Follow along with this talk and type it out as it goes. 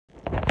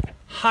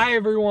Hi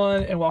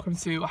everyone, and welcome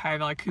to High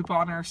Value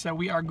Couponer. So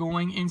we are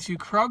going into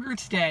Kroger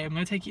today. I'm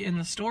going to take you in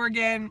the store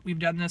again. We've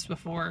done this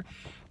before,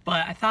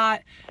 but I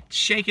thought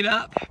shake it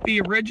up, be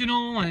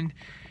original, and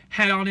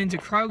head on into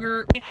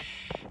Kroger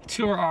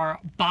to our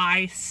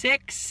buy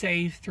 6,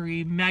 save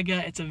 3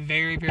 mega. It's a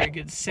very, very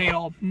good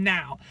sale.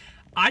 Now,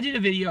 I did a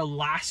video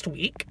last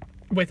week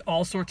with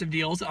all sorts of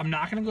deals. I'm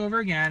not going to go over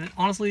again.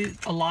 Honestly,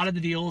 a lot of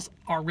the deals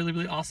are really,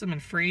 really awesome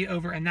and free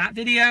over in that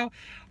video.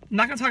 I'm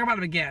not going to talk about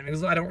it again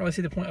because I don't really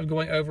see the point of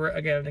going over it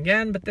again and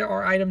again, but there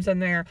are items in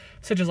there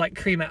such as like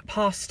cremette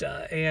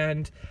pasta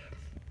and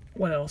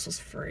what else was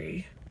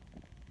free?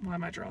 Why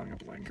am I drawing a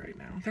blank right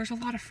now? There's a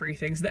lot of free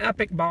things. The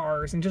Epic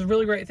bars and just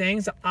really great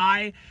things that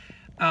I'm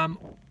not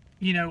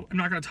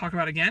going to talk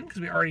about again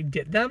because we already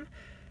did them,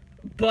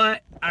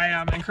 but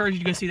I encourage you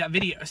to go see that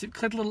video. So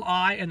click the little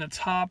eye in the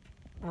top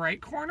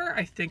right corner.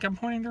 I think I'm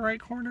pointing the right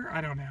corner.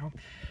 I don't know.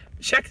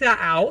 Check that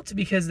out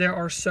because there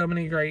are so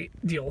many great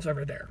deals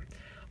over there.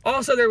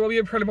 Also, there will be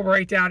a printable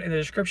breakdown in the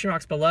description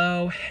box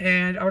below,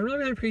 and I would really,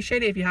 really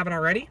appreciate it if you haven't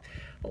already.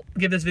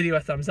 Give this video a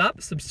thumbs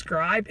up,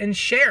 subscribe, and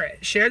share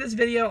it. Share this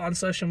video on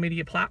social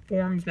media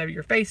platforms, maybe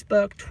your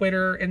Facebook,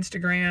 Twitter,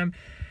 Instagram,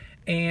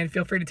 and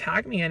feel free to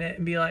tag me in it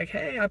and be like,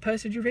 hey, I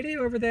posted your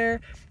video over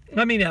there.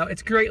 Let me know.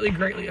 It's greatly,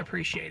 greatly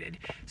appreciated.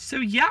 So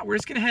yeah, we're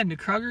just going to head into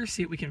Kroger,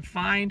 see what we can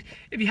find.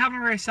 If you haven't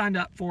already signed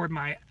up for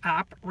my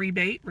app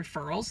rebate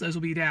referrals, those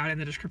will be down in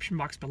the description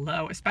box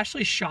below,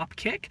 especially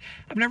Shopkick.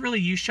 I've never really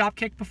used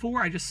Shopkick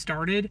before. I just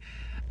started.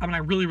 I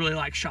really, really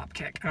like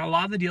Shopkick. And a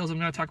lot of the deals I'm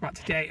going to talk about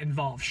today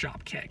involve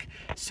Shopkick.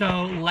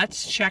 So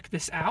let's check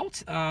this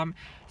out.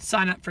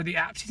 Sign up for the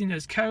app using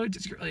those codes.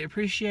 It's greatly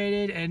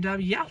appreciated.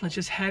 And yeah, let's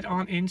just head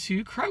on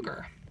into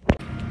Kroger.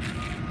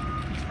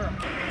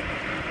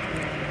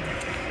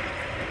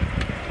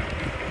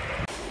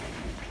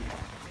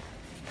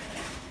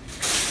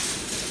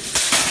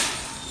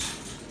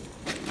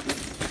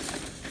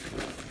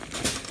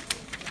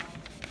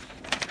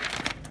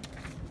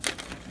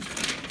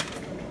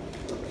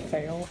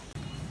 Fail.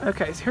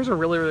 Okay, so here's a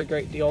really, really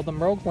great deal. The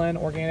Merle Glen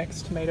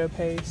Organics tomato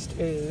paste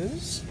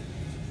is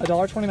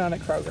 $1.29 at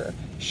Kroger.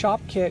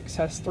 Shopkick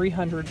has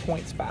 300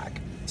 points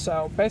back.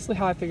 So basically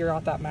how I figure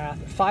out that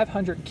math,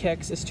 500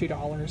 kicks is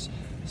 $2.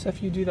 So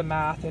if you do the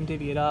math and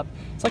divvy it up,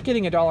 it's like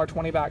getting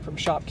 $1.20 back from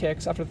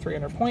Shopkicks after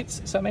 300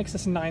 points. So it makes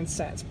this 9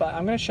 cents, but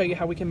I'm gonna show you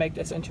how we can make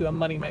this into a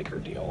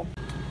moneymaker deal.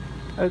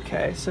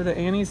 Okay, so the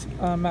Annie's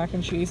mac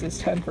and cheese is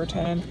 10 for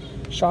 10.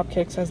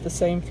 Shopkicks has the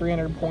same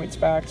 300 points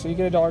back, so you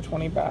get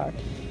 $1.20 back.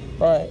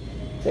 But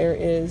there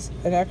is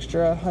an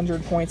extra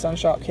 100 points on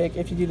Shopkick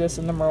if you do this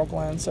in the Merle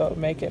Glen, so it would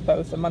make it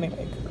both a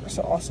moneymaker.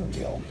 So awesome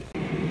deal.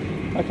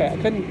 Okay, I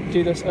couldn't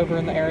do this over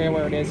in the area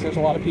where it is. There's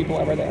a lot of people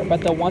over there.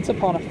 But the Once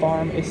Upon a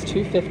Farm is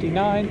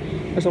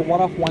 $2.59. There's a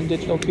one-off one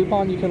digital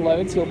coupon you can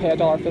load, so you'll pay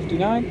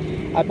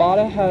 $1.59.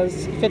 Ibotta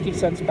has 50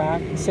 cents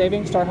back.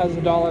 Saving Star has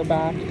 $1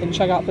 back. And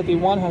Checkout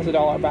 51 has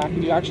 $1 back.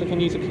 And you actually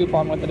can use a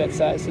coupon with it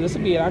says. So this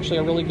would be actually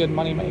a really good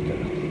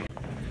moneymaker.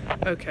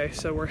 Okay,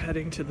 so we're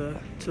heading to the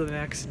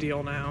next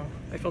deal now.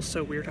 I feel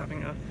so weird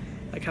having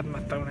my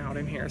phone out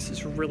in here. This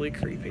is really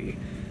creepy.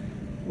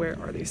 Where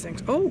are these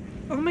things? Oh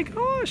my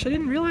gosh, I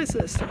didn't realize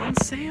this. They're on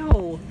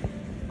sale.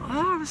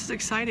 Oh, this is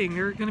exciting.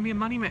 They're gonna be a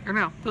money maker.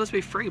 No, they'll just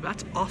be free, but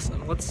that's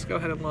awesome. Let's go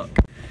ahead and look.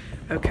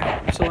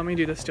 Okay, so let me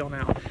do this deal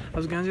now. I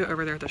was gonna do it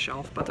over there at the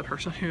shelf, but the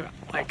person who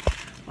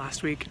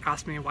last week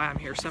asked me why I'm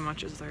here so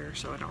much is there,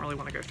 so I don't really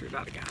want to go through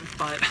that again.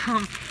 But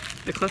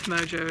the Cliff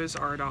Mojos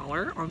are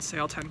 $1 on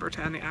sale, 10 for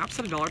 10. The app's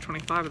at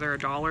 $1.25, they're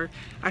 $1.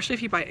 Actually,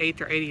 if you buy 8,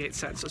 they're 88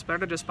 cents, so it's better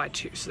to just buy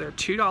 2. So they're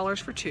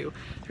 $2 for 2.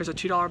 There's a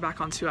 $2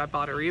 back on 2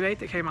 Ibotta rebate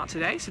that came out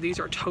today, so these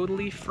are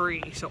totally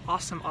free. So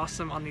awesome,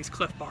 awesome on these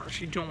Cliff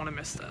bars. You don't want to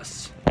miss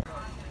this.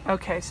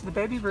 Okay, so the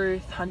Baby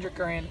Ruth 100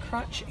 Grand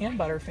Crunch and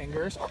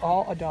Butterfingers are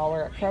all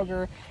 $1 at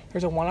Kroger.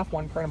 There's a one-off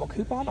one printable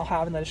coupon I'll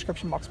have in the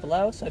description box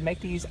below, so make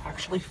these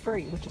actually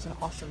free, which is an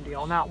awesome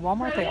deal. Now, at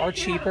Walmart, they are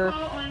cheaper,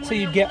 so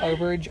you get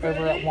overage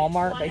over at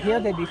Walmart, but here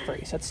they'd be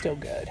free, so it's still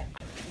good.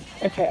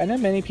 Okay, I know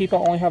many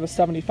people only have a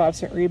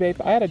 75-cent rebate,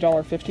 but I had a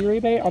 $1.50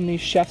 rebate on these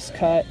Chef's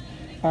Cut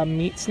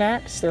meat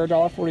snacks. They're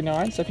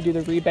 $1.49, so if you do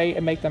the rebate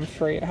and make them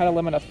free, it had a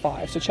limit of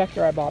 5, so check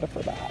your Ibotta for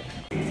that.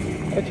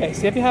 Okay,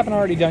 so if you haven't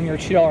already done your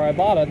 $2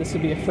 Ibotta, this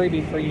would be a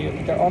freebie for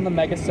you. They're on the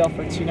mega sale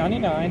for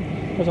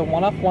 $2.99. There's a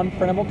one-off one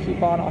printable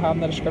coupon I'll have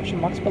in the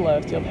description box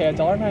below, so you'll pay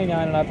 $1.99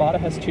 and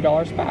Ibotta has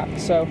 $2 back.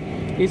 So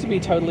these would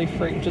be totally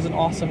free, which is an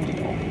awesome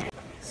deal.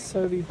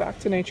 So the Back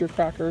to Nature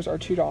crackers are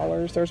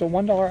 $2. There's a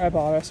 $1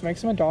 Ibotta, so it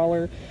makes them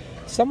 $1.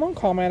 Someone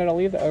commented, I'll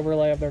leave the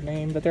overlay of their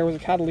name, that there was a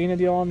Catalina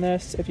deal on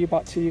this. If you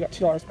bought 2, you got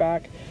 $2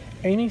 back.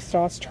 Amy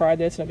Stoss tried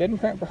this and it didn't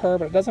print for her,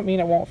 but it doesn't mean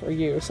it won't for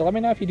you. So let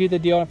me know if you do the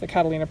deal and if the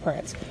Catalina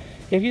prints.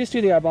 If you just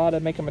do the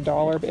Ibotta, make them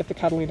 $1, but if the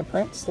Catalina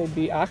prints, they'd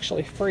be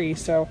actually free.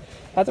 So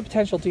that's a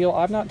potential deal.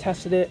 I've not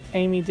tested it.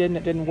 Amy did and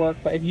it didn't work,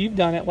 but if you've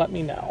done it, let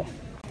me know.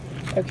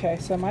 Okay,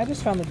 so I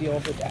just found the deal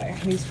of the day.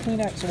 These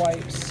Kleenex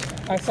wipes.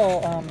 I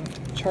saw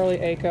Charlie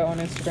Aiko on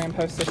Instagram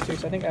post this too,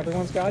 so I think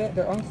everyone's got it.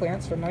 They're on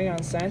clearance for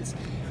 99 cents.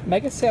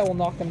 Mega sale will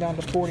knock them down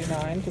to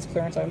 $49 because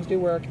clearance items do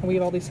work, and we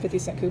have all these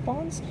 50-cent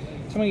coupons. So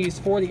I'm going to use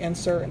 4 the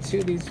insert and 2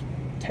 of these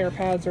tear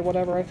pads or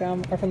whatever I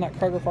found are from that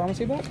Kroger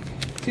pharmacy book.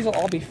 These will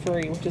all be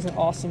free, which is an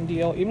awesome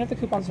deal. Even if the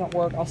coupons don't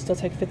work, I'll still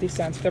take 50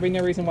 cents. There'll be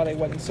no reason why they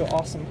wouldn't, so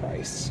awesome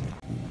price.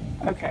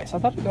 Okay, so I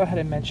thought to go ahead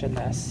and mention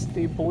this.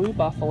 The Blue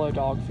Buffalo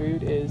dog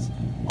food is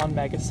on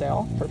mega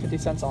sale for 50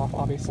 cents off,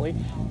 obviously.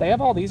 They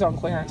have all these on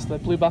clearance. The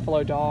Blue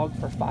Buffalo dog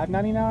for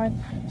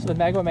 $5.99, so the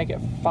mega would make it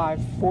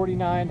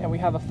 $5.49, and we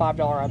have a $5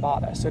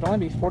 Ibotta, so it'd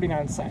only be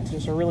 49 cents,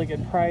 which is a really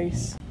good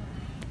price.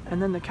 And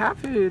then the cat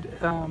food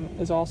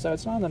is also,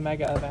 it's not in the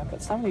mega event,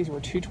 but some of these were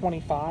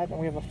 $2.25, and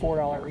we have a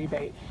 $4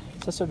 rebate,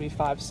 so this would be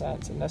 5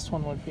 cents, and this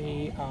one would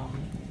be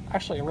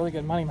actually a really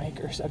good money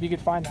maker. So if you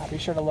could find that, be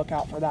sure to look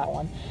out for that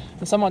one.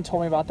 And someone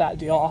told me about that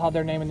deal. I'll have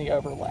their name in the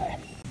overlay.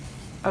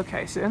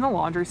 Okay, so in the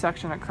laundry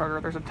section at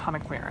Kroger, there's a ton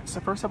of clearance. So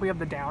first up, we have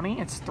the Downy.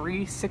 It's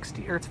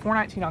 $3.60, or it's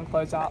 $4.19 on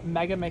closeout.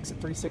 Mega makes it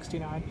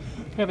 $3.69.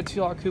 We have a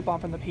 $2 coupon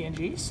from the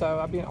P&G, so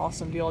that'd be an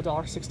awesome deal.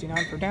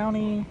 $1.69 for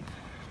Downy.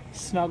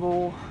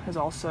 Snuggle is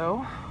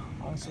also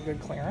on some good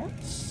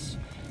clearance.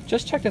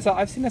 Just check this out.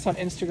 I've seen this on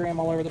Instagram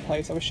all over the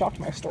place. I was shocked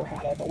my store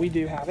had it, but we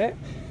do have it.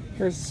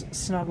 Here's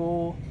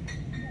Snuggle,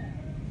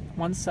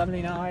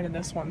 $1.79, and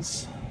this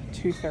one's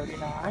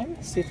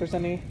 $2.39. See if there's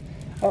any.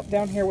 Oh,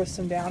 down here with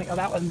some Downy. Oh,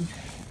 that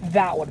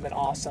would have been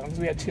awesome because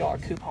we had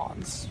 $2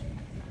 coupons.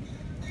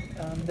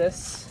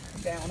 This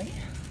Downy.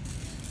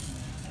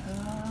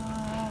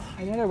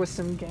 I know there was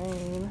some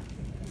Gain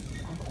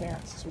on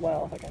clearance as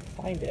well, if I can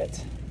find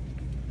it.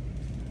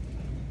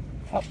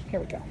 Oh, here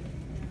we go.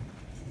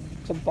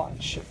 It's a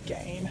bunch of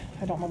Gain.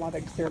 I don't know why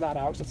they clear that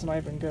out because it's not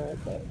even good,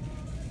 but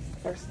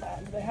there's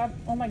that. Do they have,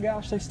 oh my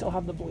gosh, they still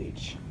have the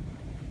bleach.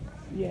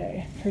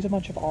 Yay. Here's a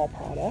bunch of all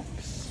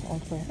products on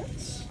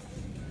clearance.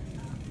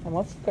 And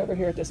let's look over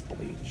here at this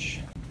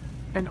bleach.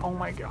 And oh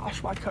my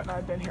gosh, why couldn't I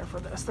have been here for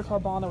this? The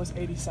Carbona was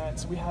 80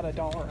 cents. We had a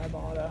 $1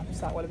 Ibotta,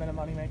 so that would have been a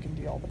money-making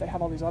deal. But they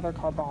have all these other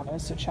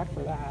Carbonas, so check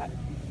for that.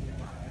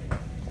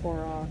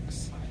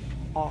 Clorox,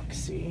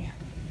 Oxy,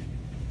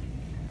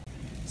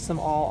 some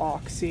all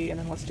Oxy, and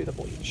then let's do the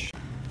bleach.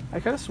 I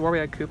could have swore we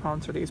had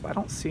coupons for these, but I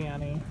don't see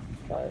any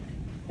but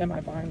in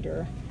my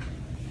binder.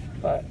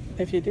 But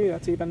if you do,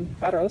 that's even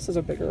better. This is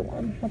a bigger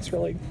one. That's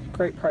really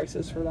great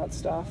prices for that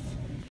stuff.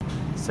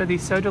 So the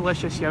So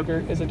Delicious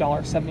yogurt is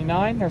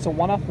 $1.79. There's a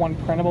one-off-one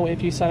printable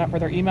if you sign up for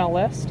their email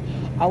list.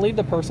 I'll leave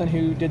the person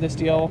who did this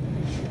deal,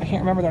 I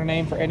can't remember their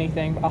name for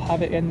anything, but I'll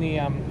have it in the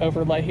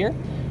overlay here.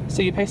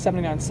 So you pay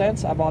 79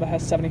 cents. Ibotta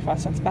has 75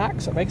 cents back,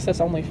 so it makes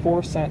this only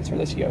 4 cents for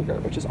this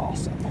yogurt, which is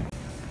awesome.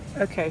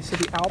 Okay, so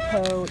the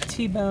Alpo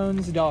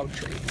T-Bones dog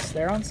treats.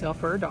 They're on sale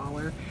for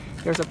 $1.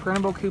 There's a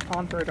printable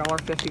coupon for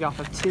 $1.50 off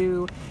of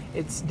 2.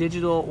 It's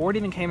digital, or it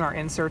even came in our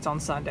inserts on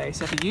Sunday.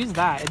 So if you use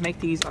that, it'd make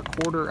these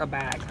 $1/4 a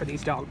bag for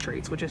these dog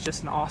treats, which is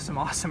just an awesome,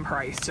 awesome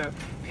price. So if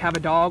you have a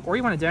dog or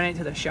you want to donate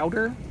to the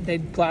shelter,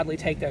 they'd gladly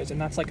take those,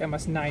 and that's like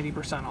almost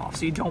 90% off.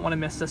 So you don't want to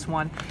miss this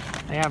one.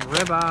 They have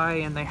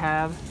ribeye and they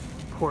have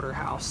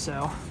porterhouse,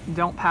 so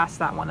don't pass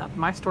that one up.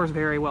 My store's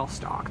very well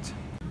stocked.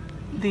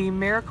 The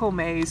Miracle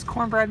Maze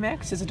cornbread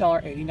mix is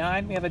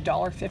 $1.89. We have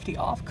 $1.50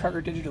 off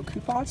Kroger digital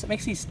coupons. It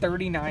makes these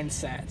 39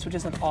 cents, which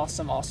is an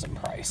awesome, awesome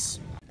price.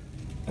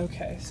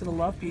 Okay, so the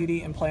Love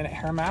Beauty and Planet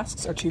hair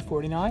masks are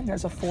 $2.49.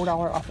 There's a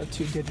 $4 off of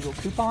 2 digital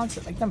coupons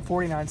that make them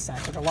 49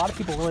 cents. Like, a lot of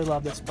people really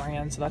love this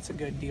brand, so that's a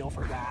good deal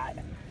for that.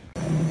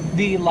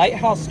 The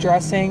Lighthouse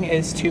dressing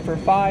is 2 for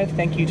 $5.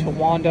 Thank you to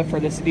Wanda for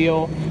this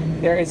deal.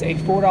 There is a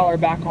 $4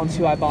 back on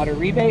 2 Ibotta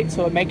rebate,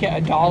 so it would make it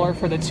 $1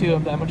 for the 2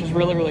 of them, which is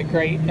really, really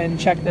great. And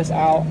check this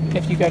out,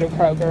 if you go to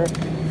Kroger,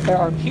 there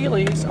are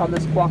peelies on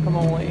this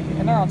guacamole,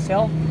 and they're on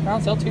sale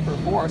 2 for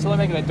 $4, so they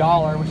make it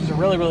 $1, which is a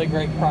really, really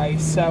great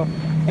price. So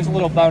there's a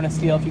little bonus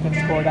deal if you can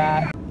score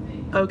that.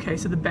 Okay,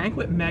 so the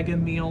Banquet Mega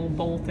Meal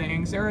Bowl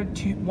things, they're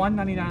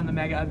 $1.99 in the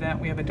Mega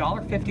event. We have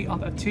 $1.50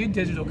 off a 2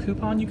 digital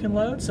coupon you can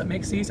load, so it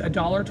makes these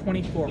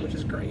 $1.24, which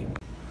is great.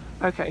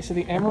 Okay, so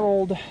the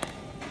Emerald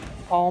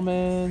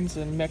almonds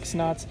and mixed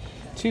nuts,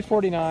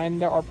 $2.49.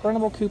 There are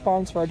printable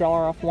coupons for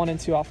 $1 off 1 and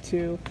 2 off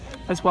 2,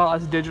 as well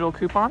as digital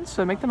coupons,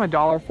 so make them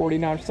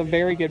 $1.49, which is a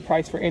very good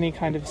price for any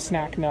kind of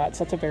snack nuts.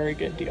 That's a very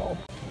good deal.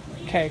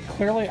 Okay,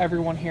 clearly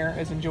everyone here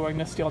is enjoying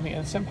this deal in the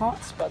Instant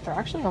Pots, but they're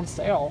actually on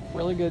sale,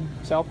 really good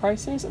sale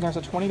prices, and there's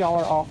a $20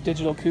 off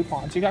digital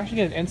coupon, so you can actually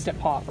get an Instant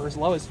Pot for as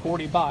low as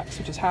 40 bucks,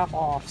 which is half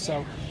off.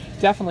 So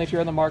definitely, if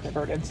you're in the market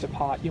for an Instant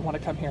Pot, you want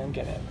to come here and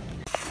get it.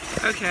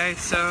 Okay,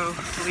 so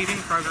leaving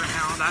Kroger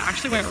now. That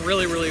actually went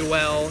really, really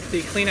well.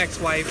 The Kleenex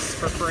wipes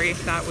for free.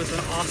 That was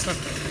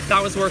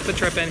that was worth the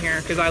trip in here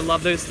because I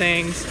love those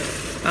things.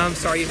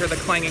 Sorry you hear the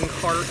clanging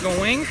cart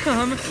going.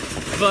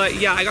 But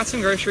yeah, I got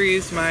some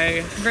groceries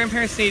my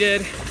grandparents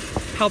needed.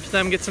 Helped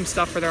them get some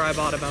stuff for their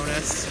Ibotta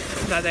bonus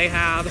that they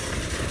have.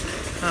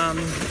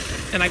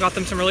 And I got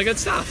them some really good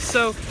stuff.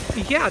 So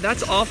yeah,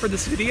 that's all for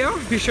this video.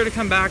 Be sure to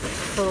come back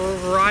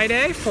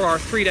Friday for our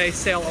 3-day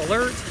sale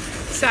alert.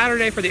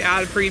 Saturday for the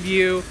ad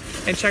preview,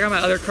 and check out my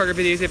other Kroger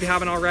videos if you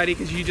haven't already,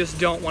 because you just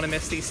don't want to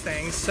miss these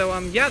things. So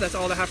yeah, that's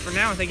all I have for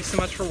now, and thank you so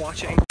much for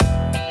watching.